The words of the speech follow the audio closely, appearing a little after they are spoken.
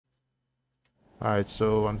Alright,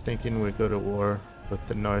 so I'm thinking we go to war with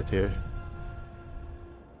the north here.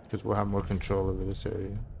 Because we'll have more control over this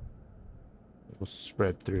area. We'll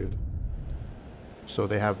spread through. So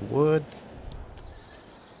they have wood.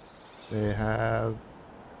 They have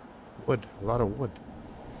wood, a lot of wood.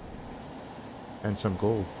 And some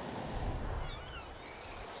gold.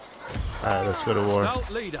 Alright, let's go to war.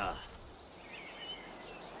 Stout leader.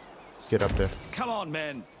 Let's get up there. Come on,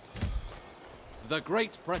 men. The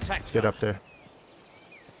great protector. Let's get up there.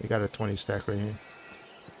 We got a 20 stack right here.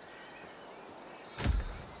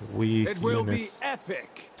 Weak It will units. be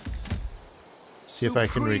epic. See if I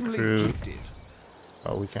can Supremely recruit. gifted.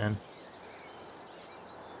 Oh, we can.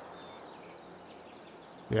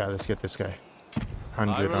 Yeah, let's get this guy. I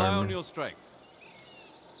 100 rely on armor. your strength.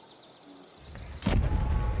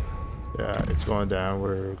 Yeah, it's going down.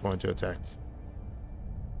 We're going to attack.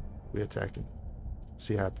 We attacking.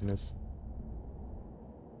 See happiness.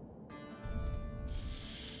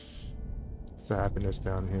 What's the happiness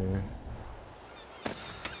down here?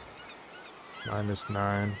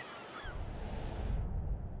 -9.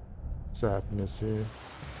 What's the happiness here?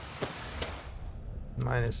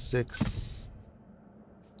 -6.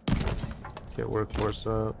 Get workforce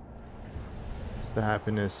up. What's the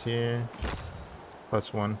happiness here?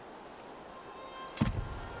 +1.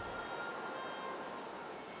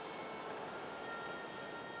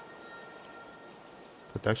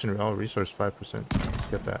 Production all resource 5%. Let's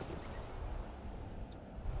get that.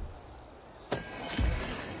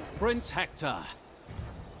 Prince Hector.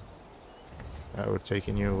 We're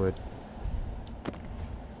taking your wood.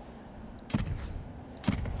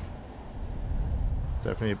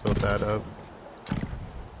 Definitely build that up.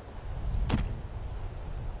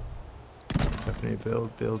 Definitely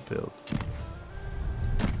build.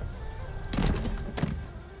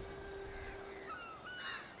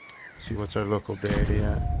 See what's our local deity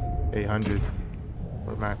at? 800.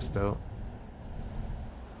 We're maxed out.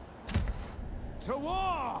 To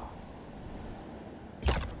war!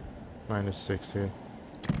 -6 here.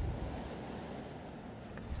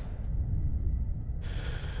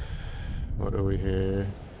 What are we here?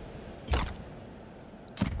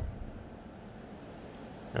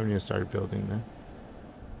 Haven't even started building then.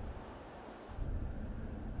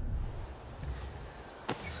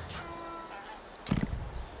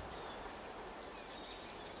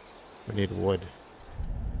 We need wood.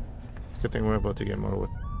 Good thing we're about to get more wood.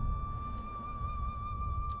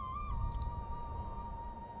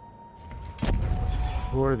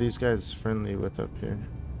 Who are these guys friendly with up here?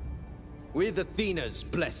 With Athena's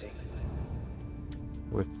blessing.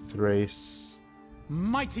 With Thrace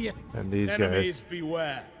Mighty and these enemies guys.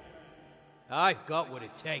 beware. I've got what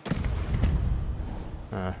it takes.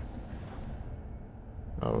 Oh,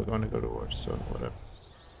 we're going to go to war, so whatever.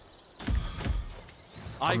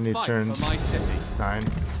 I many fight turns? for my city. 9.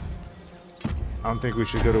 I don't think we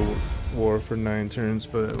should go to war for 9 turns,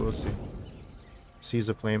 but we'll see. Seize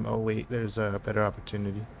a flame. Oh wait, there's a better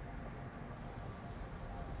opportunity.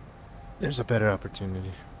 There's a better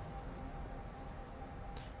opportunity.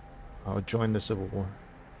 I'll join the Civil War.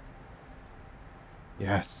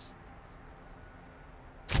 Yes.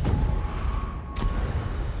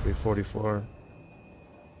 344.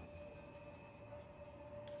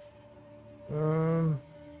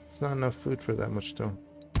 It's not enough food for that much stone.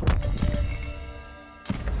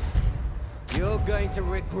 You're going to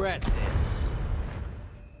regret this.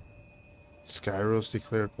 Skyros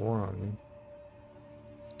declared war on me.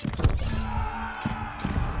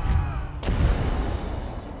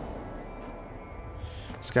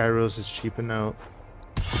 Skyros is cheaping out.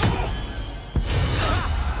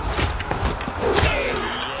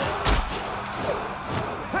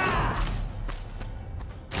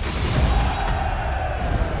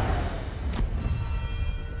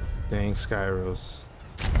 Dang Skyros.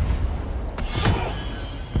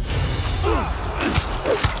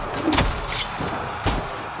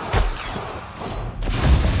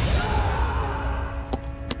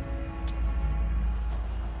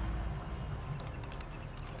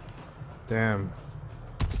 Damn.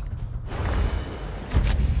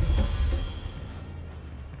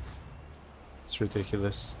 It's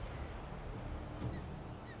ridiculous.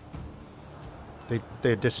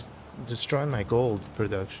 They're just destroying my gold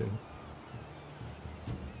production.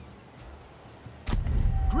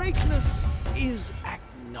 Greatness is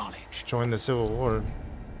acknowledged. Join the Civil War.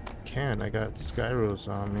 I got Skyros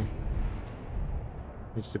on me.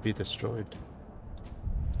 Needs to be destroyed.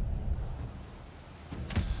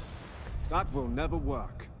 That will never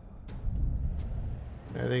work.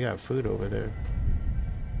 Yeah, they got food over there.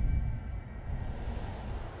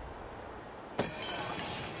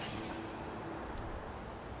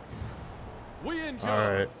 We enjoy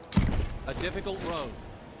Alright, a difficult road.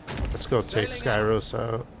 let's go take Sailing out. Skyros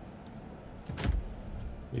out.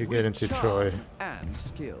 You get With into charm Troy. and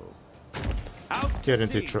skill. Out Get to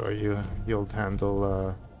into sea. Troy. You'll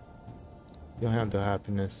handle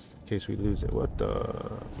happiness in case we lose it. What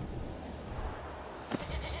the?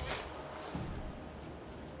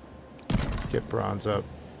 Get bronze up.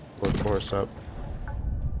 Workforce up.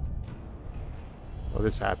 Oh,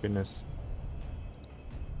 this happiness.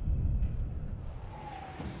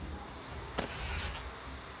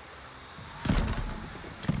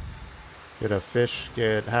 Get a fish,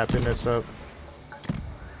 get happiness up.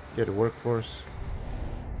 Get a workforce.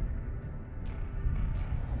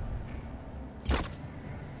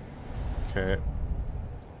 Okay.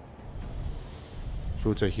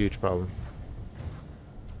 Food's a huge problem.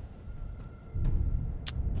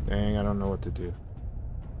 Dang, I don't know what to do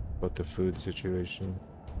about the food situation.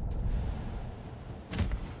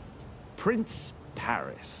 Prince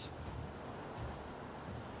Paris.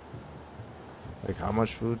 Like, how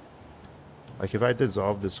much food? Like, if I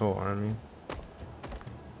dissolve this whole army,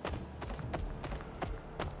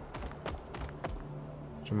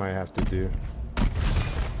 which I might have to do.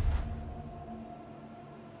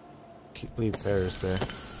 Leave Paris there.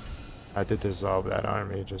 I had to dissolve that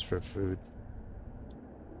army just for food.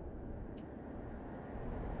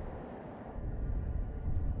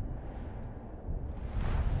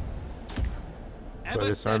 But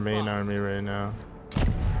it's our main army right now.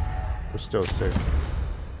 We're still 6th.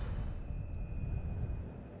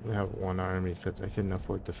 We have 1 army because I couldn't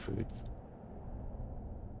afford the food.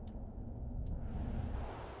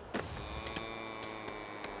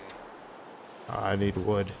 I need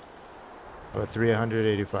wood. About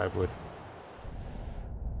 385 wood.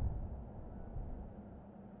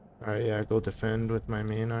 Alright, yeah, go defend with my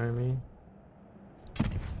main army.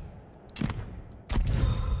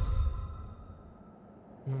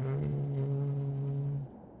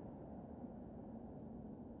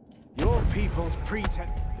 Your people's pretense.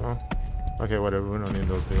 Oh, okay, whatever. We don't need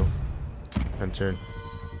those deals. End turn.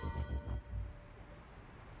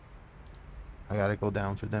 I gotta go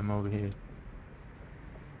down for them over here.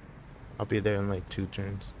 I'll be there in like 2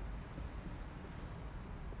 turns.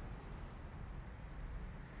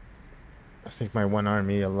 I think my 1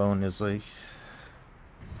 army alone is like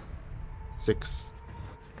 6.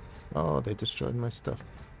 Oh, they destroyed my stuff.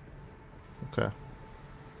 Okay.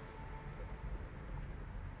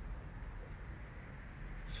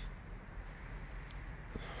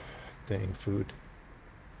 Dang, food.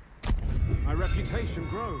 My reputation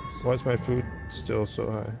grows. Why is my food still so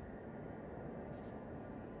high?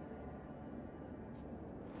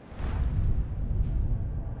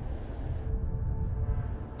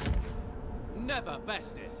 Never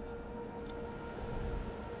bested.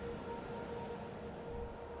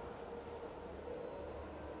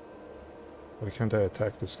 Why can't I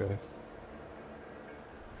attack this guy?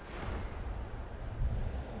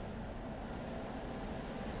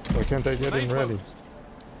 Why can't I get him ready?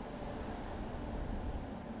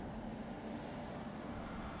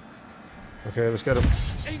 Okay, let's get him.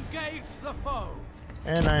 Engage the foe.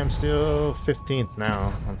 And I am still 15th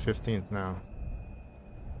now. I'm 15th now.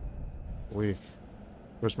 Weak.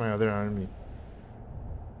 Where's my other army?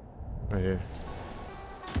 Right here.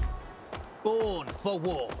 Born for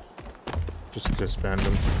war. Just disband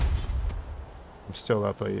them. I'm still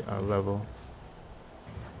up a level.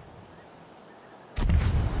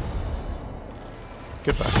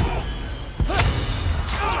 Goodbye.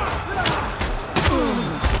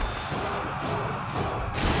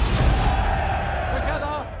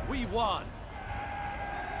 Together we won.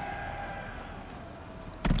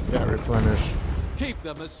 Yeah, replenish. Keep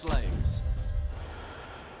them as slaves.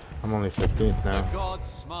 I'm only 15th The now. gods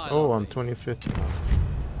smile Oh, on I'm me. 25th now.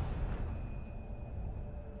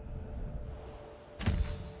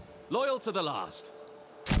 Loyal to the last.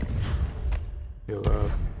 Heal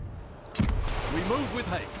up. We move with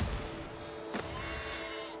haste.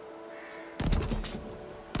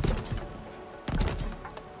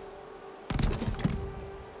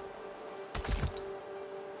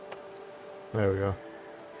 There we go.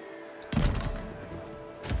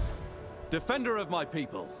 Defender of my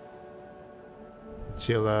people. Let's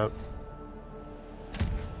heal up.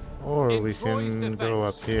 Or we In Troy's can go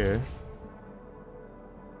up defense. here.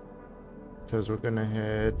 Because we're gonna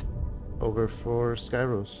head over for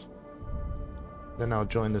Skyros. Then I'll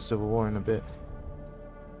join the Civil War in a bit.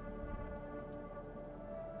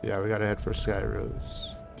 Yeah, we gotta head for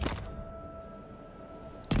Skyros.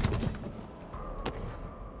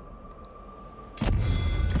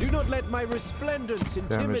 Do not let my resplendence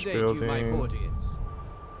Damage intimidate you, my building. courtiers.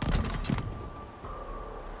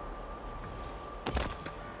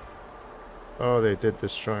 Oh, they did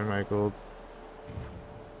destroy my gold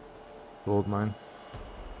mine.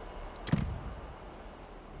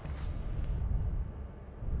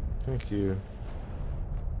 Thank you.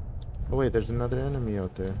 Oh wait, there's another enemy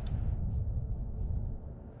out there.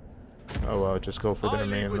 Oh well, just go for I their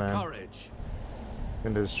lead with mainland. courage.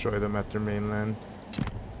 And destroy them at their mainland.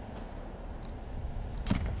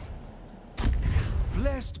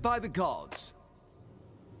 Blessed by the gods.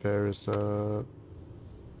 Paris up.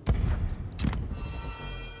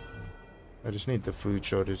 I just need the food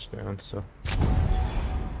shortage down, so.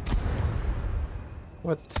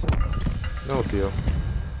 What? No deal.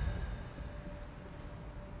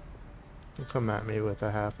 Don't come at me with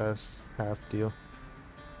a half deal.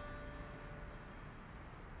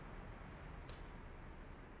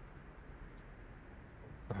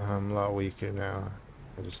 I'm a lot weaker now.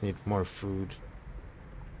 I just need more food.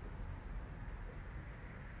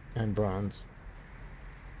 And bronze.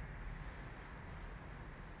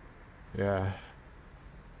 Yeah.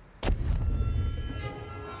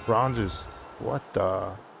 Bronze is... What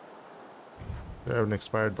the... Do I have an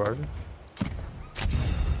expired barter?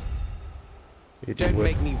 Don't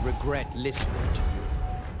make me regret listening to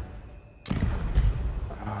you.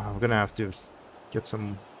 I'm gonna have to get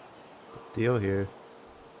some deal here.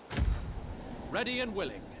 Ready and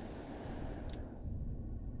willing.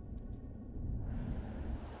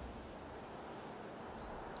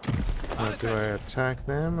 Do I attack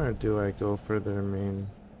them or do I go for their main?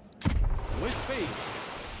 With speed.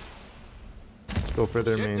 Let's go for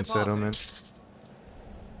their Ship main departing. settlement.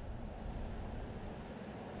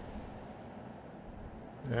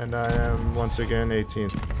 And I am once again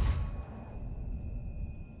 18th.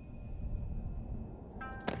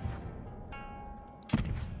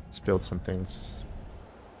 Let's build some things.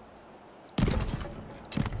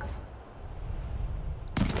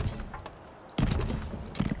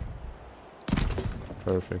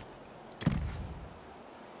 Perfect.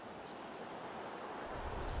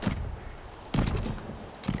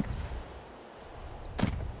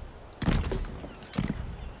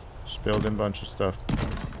 Just building a bunch of stuff.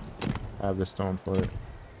 I have the stone for it.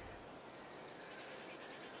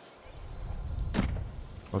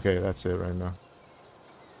 Okay, that's it right now.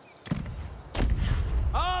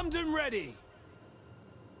 Armed and ready.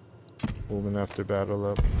 Moving after battle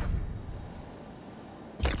up.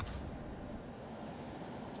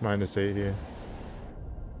 It's -8 here.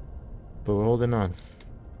 But we're holding on.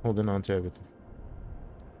 Holding on to everything.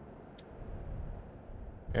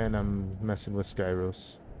 And I'm messing with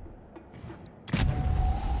Skyros.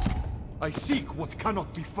 I seek what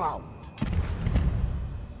cannot be found.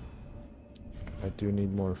 I do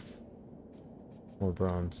need more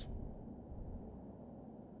bronze.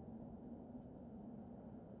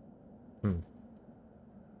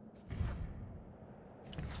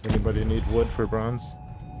 Anybody need wood for bronze?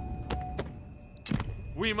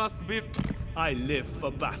 We must be... I live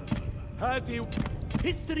for battle. How do you...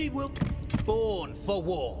 History will born for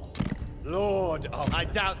war. Lord of... I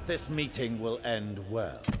doubt this meeting will end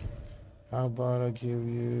well. How about I give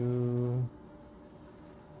you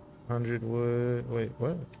 100 wood? Wait,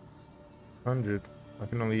 what? 100. I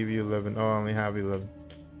can only give you 11. Oh, I only have 11.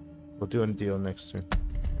 We'll do a deal next turn.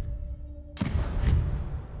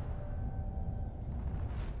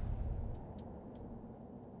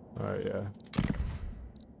 Alright, yeah.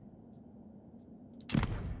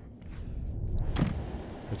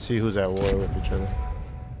 Let's see who's at war with each other.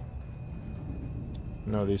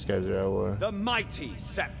 No, these guys are at war. The mighty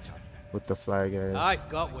scepter. With the flag guys. I've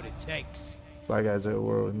got what it takes. Flag guys are at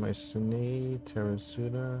war with my Sunni,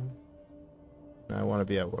 Terasuda. And I want to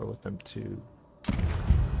be at war with them too.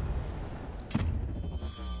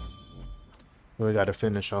 We gotta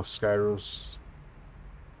finish off Skyros.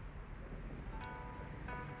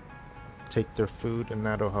 Take their food and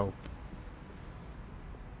that'll help.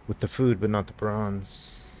 With the food but not the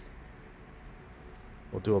bronze.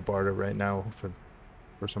 We'll do a barter right now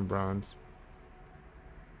for some bronze.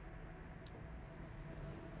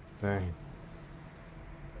 Dang.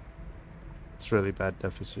 It's really bad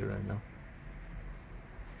deficit right now.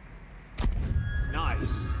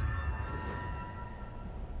 Nice.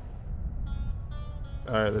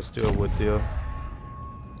 Alright, let's do a wood deal.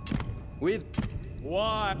 With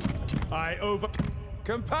Why? I over...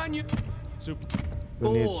 Companion.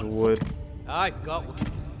 Who needs Born. wood? I've got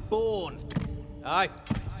born. I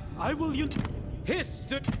will you...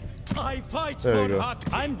 History. I fight There you for go.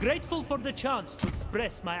 heart. I'm grateful for the chance to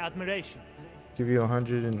express my admiration. Give you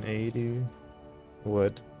 180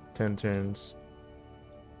 wood, 10 turns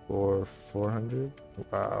for 400.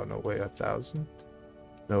 Wow, no way, 1,000?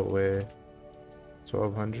 No way.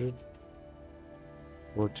 1,200,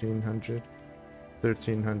 1,400.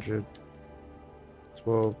 1300,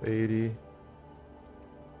 1280,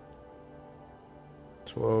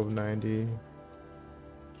 1290,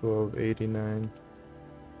 1289,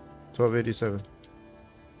 1287.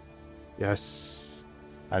 Yes,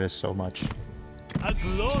 that is so much. A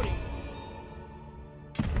glory.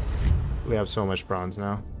 We have so much bronze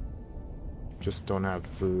now. Just don't have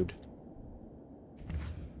food.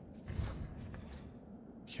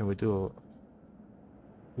 Can we do a...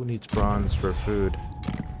 Who needs bronze for food?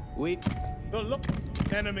 We... The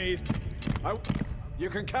enemies. You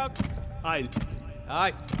can count. Aye.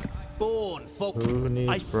 Born for... Who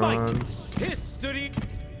needs bronze? History.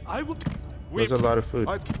 I will. There's a lot of food.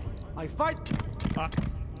 I fight.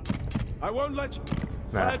 I won't let you.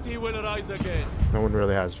 Nah, Plenty will arise again. no one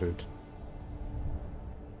really has food.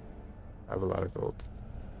 I have a lot of gold.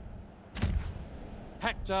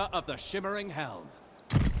 Hector of the Shimmering Helm.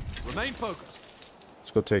 Remain focused.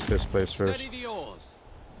 Let's go take this place first. Steady the oars.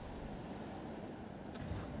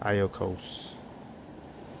 Iokos.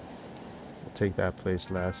 We'll take that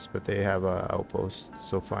place last, but they have a outpost,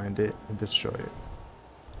 so find it and destroy it.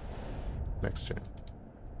 Next turn.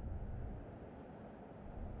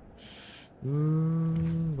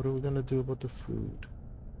 What are we gonna do about the food?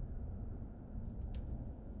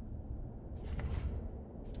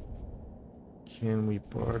 Can we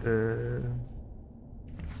barter?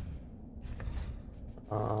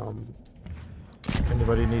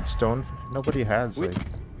 Anybody need stone? Nobody has like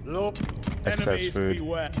Look, excess enemies food.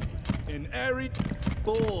 beware. In airy.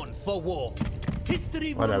 Born for war.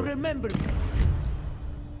 History will Whatever. remember me.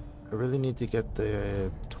 I really need to get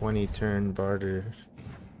the 20 turn barter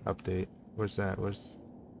update. Where's that? Where's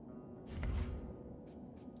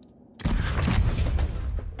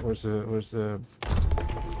the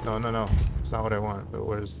no, it's not what I want, but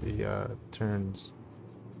where's the turns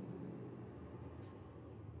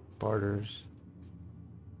barters?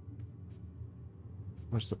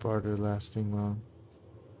 Where's the barter lasting long?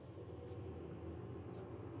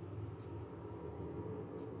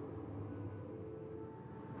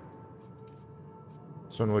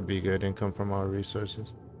 This one would be good. Income from our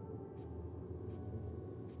resources.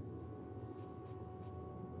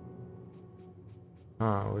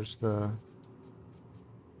 Ah, where's the...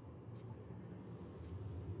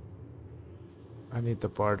 I need the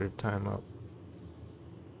barter time up.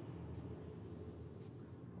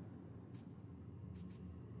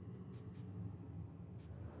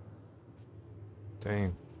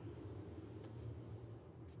 Dang.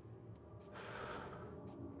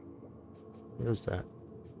 Where's that?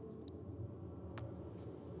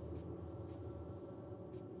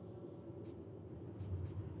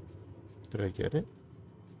 Did I get it?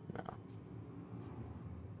 No.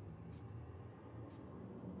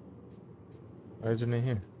 Why isn't it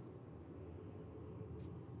here?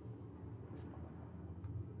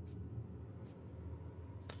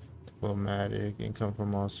 Diplomatic, income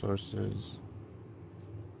from all sources.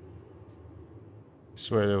 I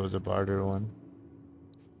swear there was a barter one.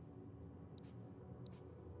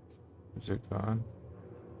 Is it gone?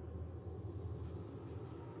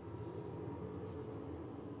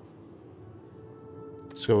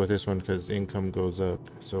 Let's go with this one because income goes up.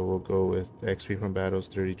 So we'll go with XP from battles,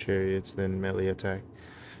 30 chariots, then melee attack,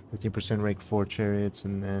 15% rank 4 chariots,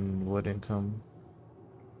 and then wood income.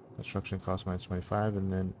 Construction cost minus 25,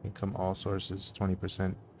 and then income all sources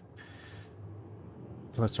 20%.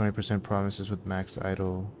 Plus 20% promises with max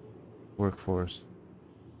idle workforce.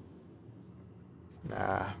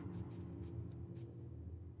 Nah.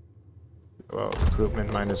 Well,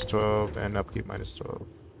 recruitment minus 12 and upkeep minus 12.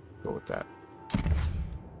 Go with that.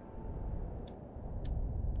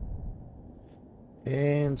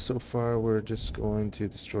 And so far we're just going to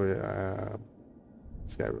destroy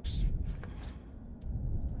Skyros.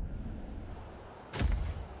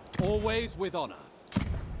 Always with honor.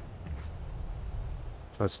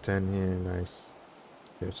 Plus 10 here, nice.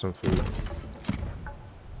 Here's some food.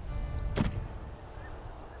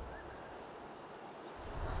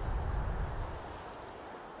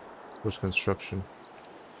 Push construction.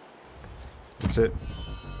 That's it.